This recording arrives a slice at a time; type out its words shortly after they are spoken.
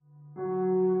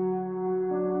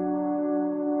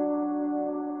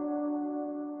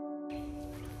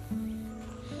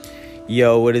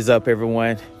Yo, what is up,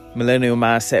 everyone? Millennial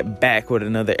Mindset back with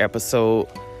another episode.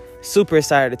 Super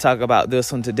excited to talk about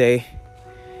this one today.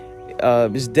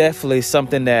 It's definitely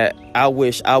something that I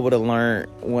wish I would have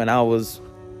learned when I was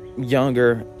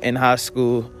younger in high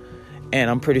school. And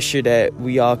I'm pretty sure that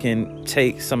we all can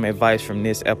take some advice from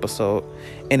this episode.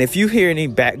 And if you hear any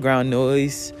background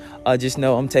noise, just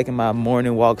know I'm taking my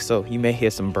morning walk, so you may hear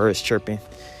some birds chirping.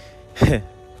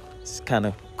 It's kind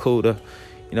of cool to,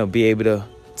 be able to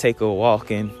take a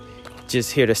walk and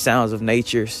just hear the sounds of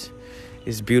nature.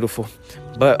 It's beautiful.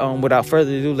 But without further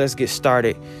ado, let's get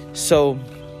started. So,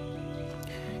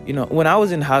 when I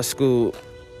was in high school,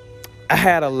 I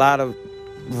had a lot of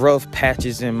rough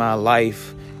patches in my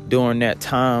life during that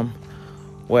time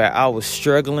where I was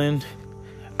struggling.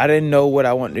 I didn't know what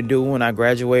I wanted to do when I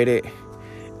graduated,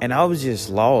 and I was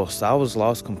just lost. I was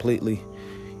lost completely.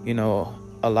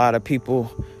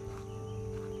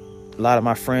 A lot of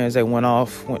my friends, they went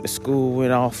to school,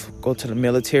 go to the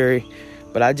military,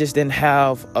 but I just didn't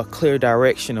have a clear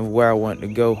direction of where I wanted to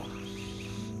go.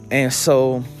 And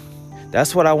so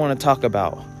that's what I want to talk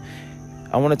about.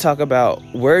 I want to talk about,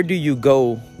 where do you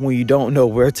go when you don't know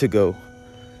where to go?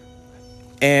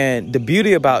 And the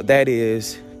beauty about that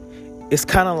is, it's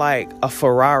kind of like a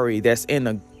Ferrari that's in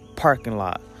a parking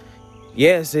lot.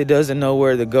 Yes, it doesn't know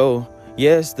where to go.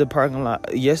 Yes, the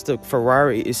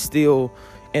Ferrari is still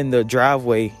in the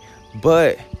driveway,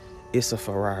 but it's a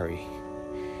Ferrari.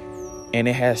 And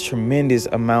it has tremendous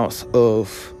amounts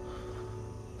of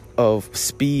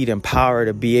speed and power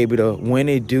to be able to, when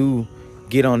it do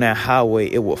get on that highway,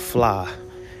 it will fly.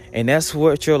 And that's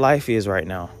what your life is right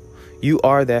now. You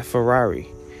are that Ferrari.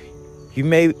 You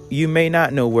may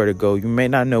not know where to go. You may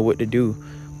not know what to do,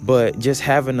 but just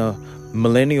having a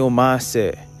millennial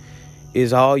mindset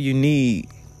is all you need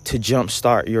to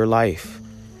jumpstart your life.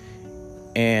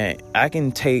 And I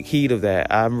can take heed of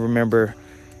that. I remember,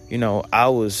 I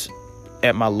was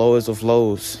at my lowest of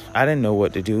lows. I didn't know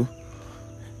what to do,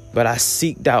 but I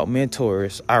seeked out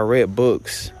mentors. I read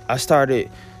books. I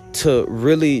started to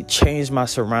really change my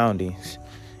surroundings.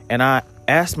 And I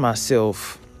asked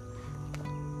myself,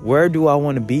 where do I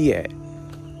want to be at?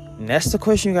 And that's the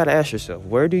question you got to ask yourself.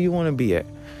 Where do you want to be at?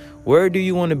 Where do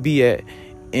you want to be at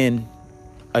in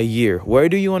a year? Where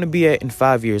do you want to be at in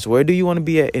 5 years? Where do you want to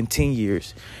be at in 10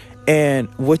 years?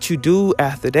 And what you do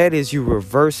after that is you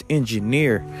reverse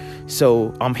engineer.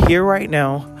 So I'm here right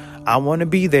now. I want to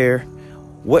be there.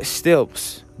 What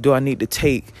steps do I need to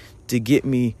take to get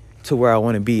me to where I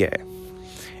want to be at?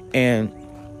 And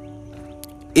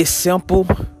it's simple,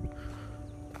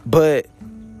 but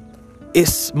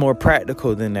it's more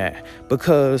practical than that,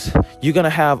 because you're going to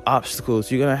have obstacles.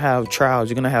 You're going to have trials.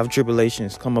 You're going to have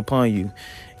tribulations come upon you.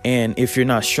 And if you're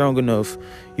not strong enough,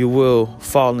 you will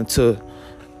fall into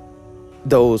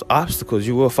those obstacles.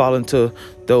 You will fall into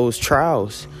those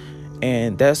trials.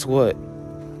 And that's why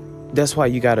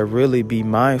you got to really be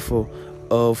mindful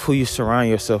of who you surround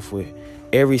yourself with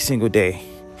every single day.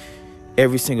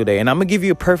 Every single day. And I'm going to give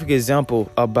you a perfect example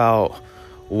about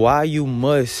why you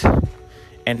must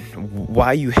and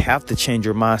why you have to change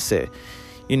your mindset.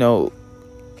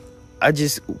 I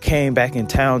just came back in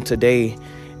town today,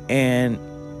 and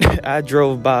I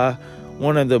drove by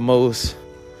one of the most,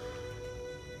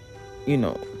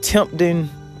 tempting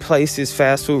places,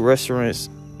 fast food restaurants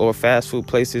or fast food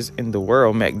places in the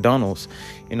world, McDonald's.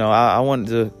 I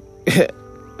wanted to,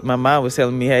 my mind was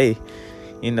telling me, hey,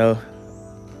 a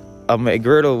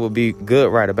McGriddle would be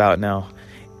good right about now.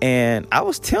 And I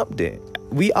was tempted.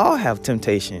 We all have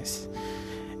temptations.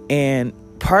 And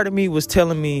part of me was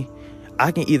telling me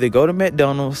I can either go to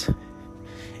McDonald's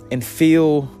and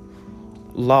feel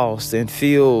lost and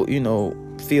feel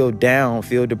down,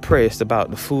 feel depressed about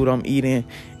the food I'm eating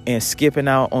and skipping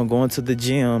out on going to the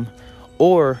gym,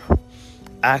 or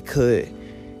I could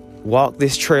walk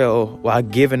this trail while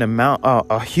giving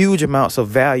a huge amounts of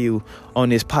value on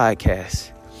this podcast.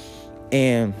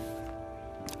 And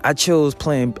I chose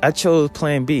plan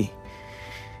B.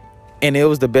 And it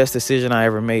was the best decision I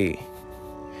ever made.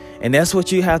 And that's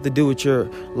what you have to do with your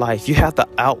life. You have to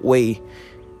outweigh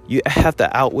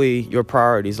your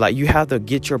priorities. Like, you have to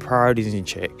get your priorities in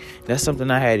check. That's something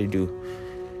I had to do.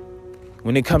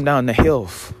 When it come down to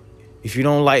health, if you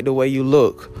don't like the way you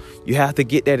look, you have to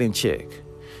get that in check.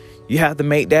 You have to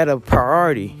make that a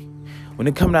priority. When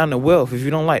it come down to wealth, if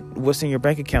you don't like what's in your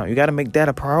bank account, you got to make that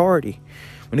a priority.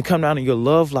 When it come down to your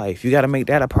love life, you got to make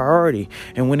that a priority.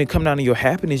 And when it come down to your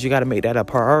happiness, you got to make that a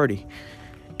priority.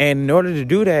 And in order to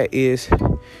do that is,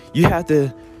 you have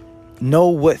to know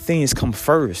what things come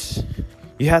first.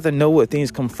 You have to know what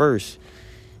things come first.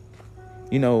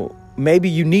 Maybe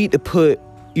you need to put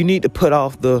need to put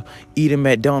off the eating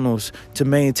McDonald's to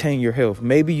maintain your health.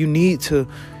 Maybe you need to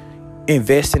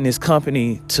invest in this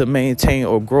company to maintain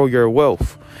or grow your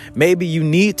wealth. Maybe you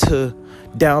need to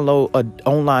download an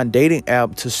online dating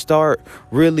app to start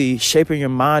really shaping your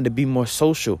mind to be more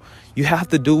social. You have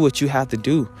to do what you have to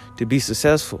do to be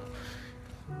successful.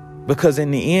 Because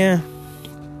in the end,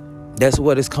 that's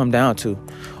what it's come down to.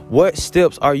 What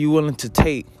steps are you willing to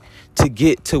take to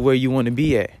get to where you want to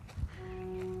be at?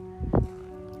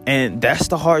 And that's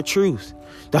the hard truth.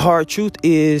 The hard truth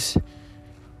is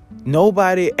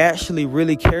nobody actually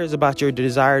really cares about your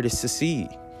desire to succeed.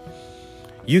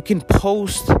 You can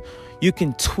post, you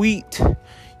can tweet,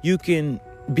 you can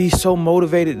be so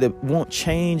motivated to want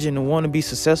change and to want to be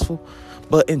successful.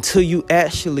 But until you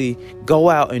actually go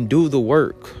out and do the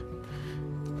work,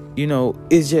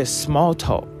 it's just small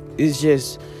talk. It's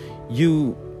just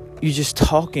you just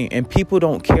talking, and people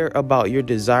don't care about your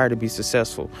desire to be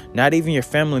successful. Not even your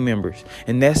family members.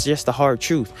 And that's just the hard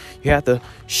truth. You have to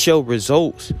show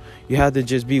results. You have to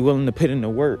just be willing to put in the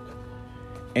work.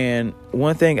 And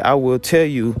one thing I will tell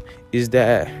you is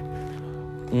that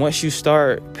once you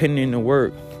start putting in the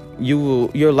work,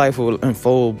 your life will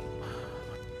unfold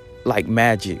like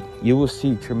magic. You will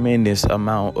see tremendous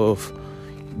amount of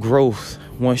growth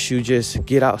once you just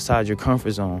get outside your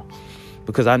comfort zone.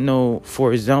 Because I know,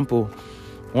 for example,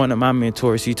 one of my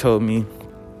mentors, he told me,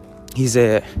 he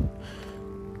said,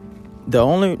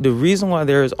 the reason why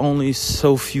there is only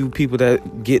so few people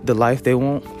that get the life they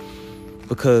want,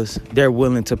 because they're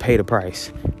willing to pay the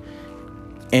price.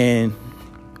 And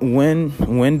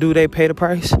when do they pay the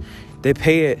price? They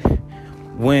pay it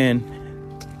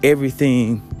when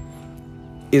everything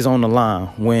is on the line.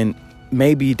 When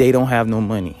maybe they don't have no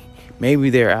money.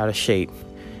 Maybe they're out of shape.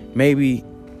 Maybe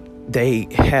they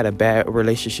had a bad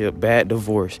relationship, bad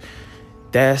divorce.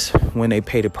 That's when they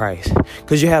pay the price.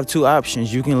 Because you have two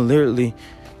options. You can literally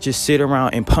just sit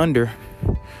around and ponder,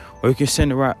 or you can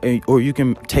you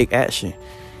can take action.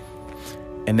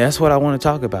 And that's what I want to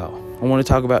talk about. I want to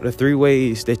talk about the 3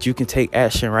 ways that you can take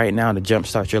action right now to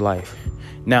jumpstart your life.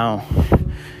 Now,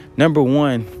 number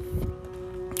 1,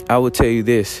 I will tell you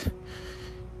this.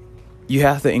 You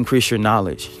have to increase your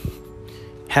knowledge.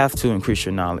 Have to increase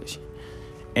your knowledge.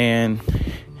 And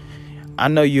I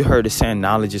know you heard the saying,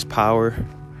 knowledge is power,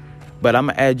 but I'm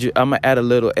gonna add a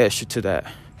little extra to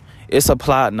that. It's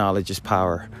applied knowledge is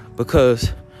power,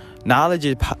 because knowledge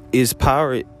is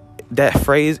power. That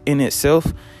phrase in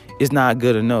itself is not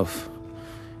good enough.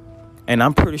 And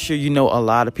I'm pretty sure you know a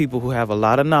lot of people who have a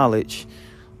lot of knowledge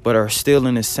but are still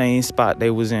in the same spot they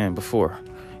was in before.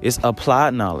 It's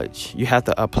applied knowledge. You have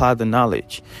to apply the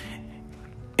knowledge.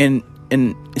 And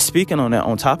speaking on that,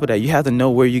 on top of that, you have to know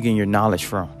where you're getting your knowledge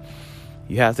from.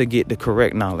 You have to get the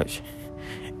correct knowledge.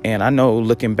 And I know,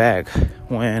 looking back,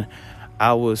 when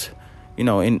I was,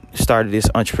 started this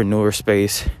entrepreneur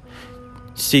space,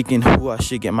 seeking who I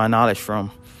should get my knowledge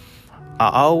from, I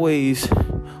always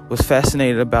was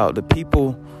fascinated about the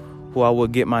people who I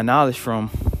would get my knowledge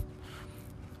from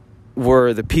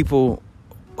were the people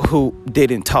who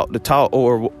didn't talk the talk,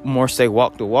 or more say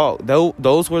walk the walk.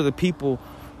 Those were the people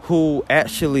who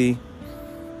actually,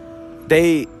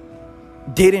 they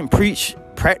didn't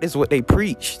practice what they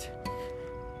preached.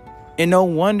 And no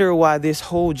wonder why this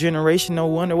whole generation, no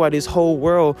wonder why this whole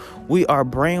world, we are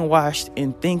brainwashed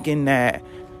in thinking that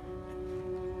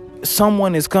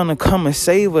someone is going to come and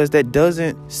save us that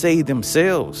doesn't save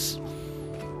themselves.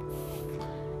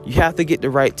 You have to get the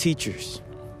right teachers.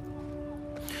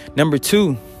 Number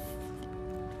 2,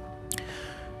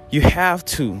 you have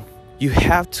to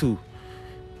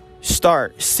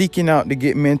start seeking out to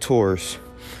get mentors.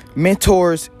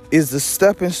 Mentors is the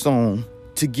stepping stone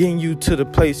to getting you to the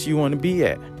place you want to be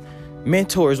at.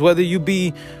 Mentors, whether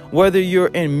you're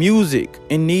in music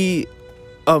and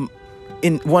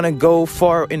want to go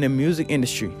far in the music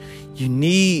industry, you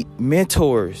need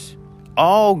mentors.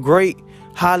 All great,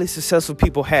 highly successful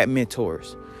people had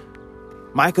mentors.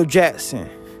 Michael Jackson,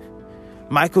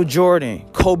 Michael Jordan,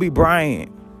 Kobe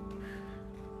Bryant,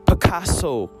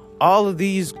 Picasso, all of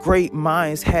these great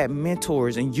minds had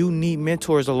mentors, and you need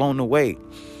mentors along the way.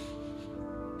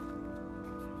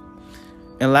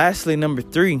 And lastly, number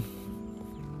 3,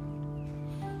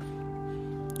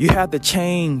 you have to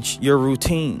change your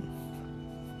routine.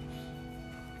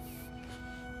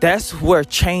 That's where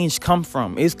change come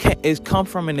from. It's come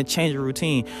from in the change of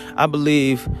routine. I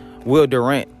believe Will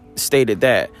Durant stated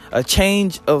that a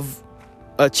change of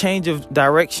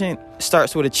direction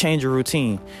starts with a change of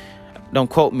routine. Don't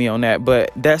quote me on that,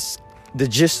 but that's the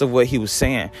gist of what he was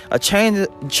saying. A change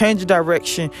of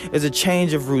direction is a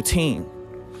change of routine.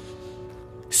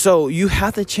 So you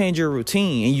have to change your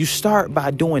routine, and you start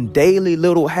by doing daily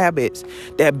little habits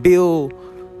that build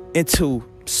into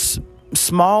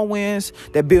small wins,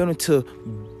 that build into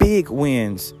big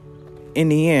wins in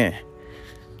the end.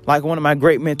 Like one of my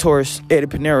great mentors, Eddie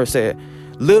Pinero, said,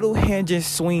 little hinges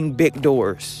swing big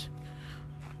doors.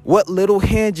 What little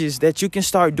hinges that you can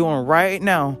start doing right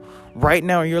now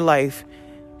in your life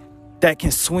that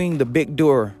can swing the big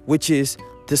door, which is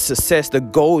the success, the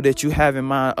goal that you have in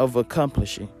mind of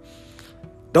accomplishing.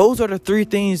 Those are the 3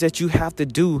 things that you have to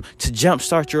do to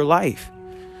jumpstart your life.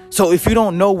 So if you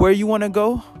don't know where you want to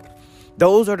go,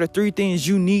 those are the 3 things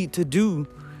you need to do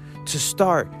to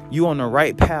start you on the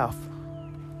right path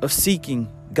of seeking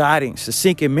guidance, to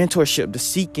seeking mentorship, to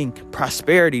seeking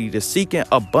prosperity, to seeking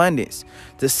abundance,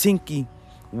 to seeking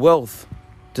wealth,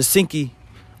 to seeking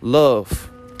love.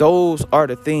 Those are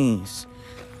the things.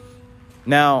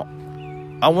 Now,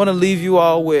 I want to leave you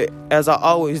all with, as I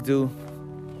always do,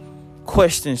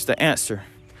 questions to answer.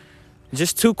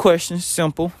 Just 2 questions,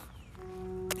 simple.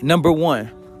 Number 1,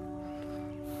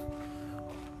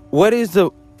 what is the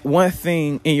one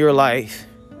thing in your life,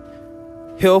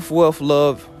 health, wealth,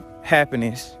 love,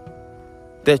 happiness,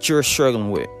 that you're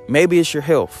struggling with? Maybe it's your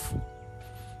health.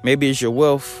 Maybe it's your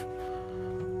wealth.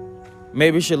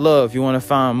 Maybe it's your love. You want to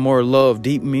find more love,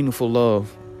 deep, meaningful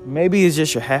love. Maybe it's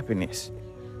just your happiness.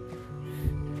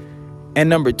 And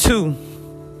number 2,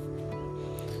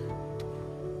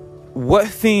 what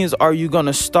things are you going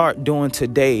to start doing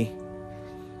today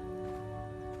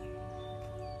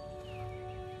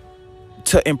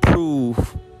to improve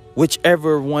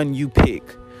whichever one you pick?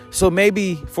 So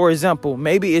maybe, for example,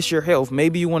 maybe it's your health.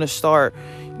 Maybe you want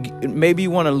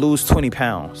to lose 20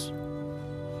 pounds.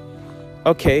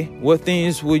 Okay, what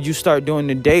things would you start doing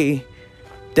today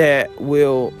that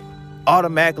will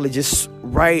automatically just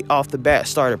right off the bat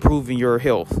start improving your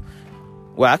health?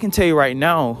 Well, I can tell you right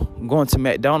now, going to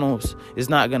McDonald's is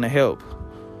not going to help.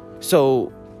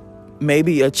 So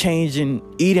maybe a change in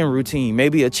eating routine,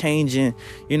 maybe a change in,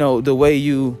 the way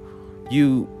you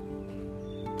do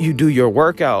your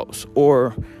workouts,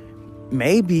 or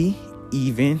maybe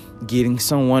even getting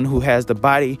someone who has the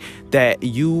body that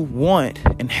you want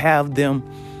and have them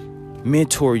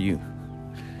mentor you.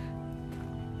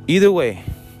 Either way,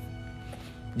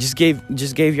 just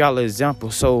gave y'all an example.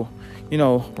 So,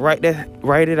 write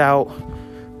it out,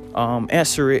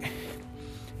 answer it,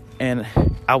 and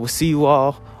I will see you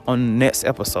all on the next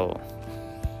episode.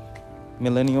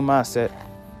 Millennial Mindset,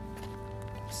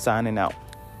 signing out.